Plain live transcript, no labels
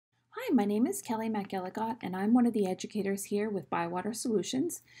My name is Kelly McElligott, and I'm one of the educators here with Bywater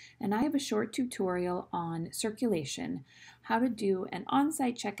Solutions, and I have a short tutorial on circulation, how to do an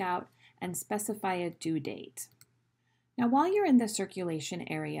on-site checkout and specify a due date. Now, while you're in the circulation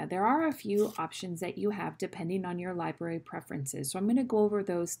area, there are a few options that you have depending on your library preferences, so I'm going to go over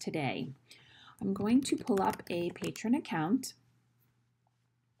those today. I'm going to pull up a patron account.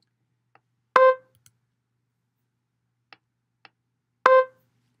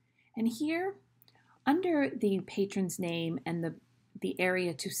 And here, under the patron's name and the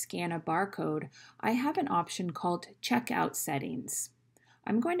area to scan a barcode, I have an option called Checkout Settings.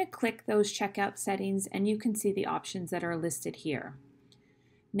 I'm going to click those checkout settings and you can see the options that are listed here.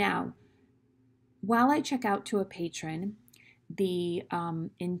 Now, while I check out to a patron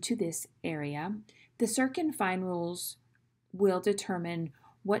into this area, the Circ and Find rules will determine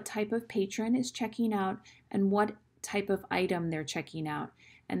what type of patron is checking out and what type of item they're checking out,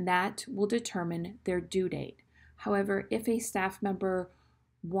 and that will determine their due date. However, if a staff member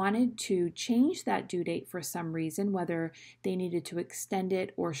wanted to change that due date for some reason, whether they needed to extend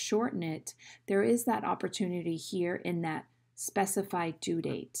it or shorten it, there is that opportunity here in that specified due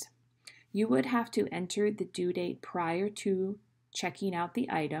date. You would have to enter the due date prior to checking out the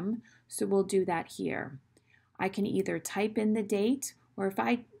item, so we'll do that here. I can either type in the date, or if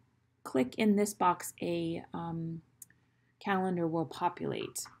I click in this box, a calendar will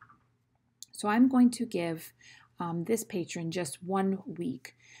populate. So I'm going to give this patron just 1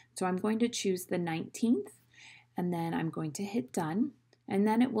 week. So I'm going to choose the 19th, and then I'm going to hit done, and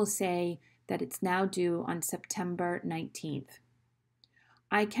then it will say that it's now due on September 19th.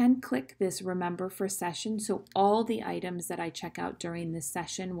 I can click this remember for session, so all the items that I check out during this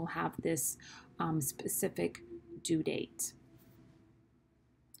session will have this specific due date.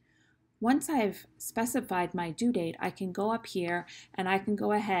 Once I've specified my due date, I can go up here and I can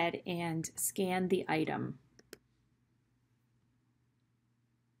go ahead and scan the item.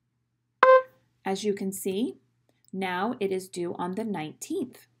 As you can see, now it is due on the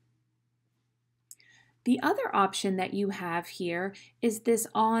 19th. The other option that you have here is this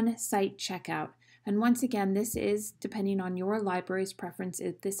on-site checkout. And once again, this is depending on your library's preference.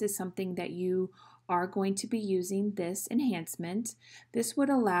 If this is something that you are going to be using this enhancement, this would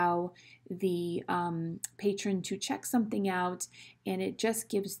allow the patron to check something out, and it just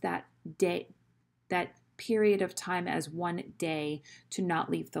gives that period of time as 1 day to not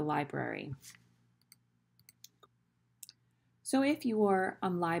leave the library. So if your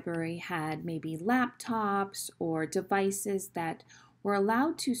library had maybe laptops or devices that were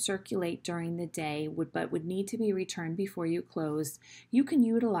allowed to circulate during the day but would need to be returned before you closed, you can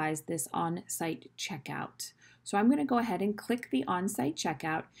utilize this on-site checkout. So I'm going to go ahead and click the on-site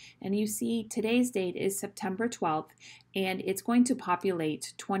checkout, and you see today's date is September 12th, and it's going to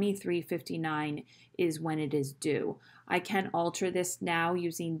populate 23:59 is when it is due. I can alter this now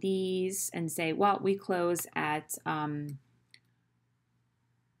using these and say, well, we close at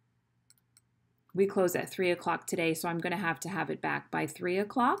 3 o'clock today, so I'm going to have it back by 3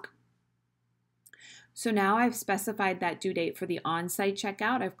 o'clock. So now I've specified that due date for the on-site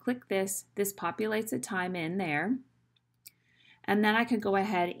checkout. I've clicked this. This populates a time in there. And then I can go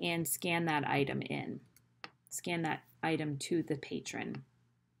ahead and scan that item in. Scan that item to the patron.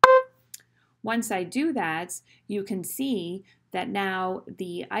 Once I do that, you can see that now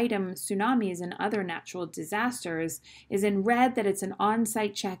the item tsunamis and other natural disasters is in red, that it's an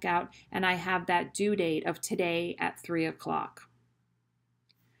on-site checkout, and I have that due date of today at 3 o'clock.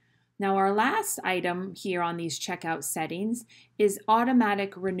 Now our last item here on these checkout settings is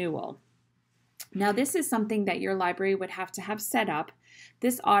automatic renewal. Now this is something that your library would have to have set up.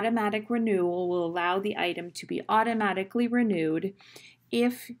 This automatic renewal will allow the item to be automatically renewed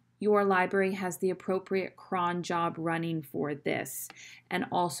if your library has the appropriate cron job running for this, and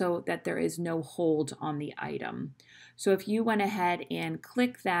also that there is no hold on the item. So if you went ahead and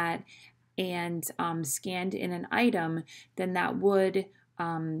clicked that and scanned in an item, then that would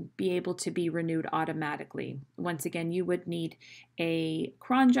be able to be renewed automatically. Once again, you would need a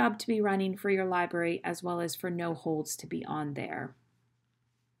cron job to be running for your library, as well as for no holds to be on there.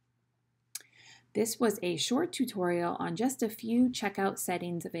 This was a short tutorial on just a few checkout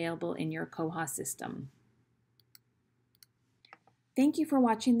settings available in your Koha system. Thank you for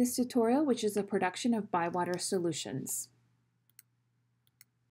watching this tutorial, which is a production of Bywater Solutions.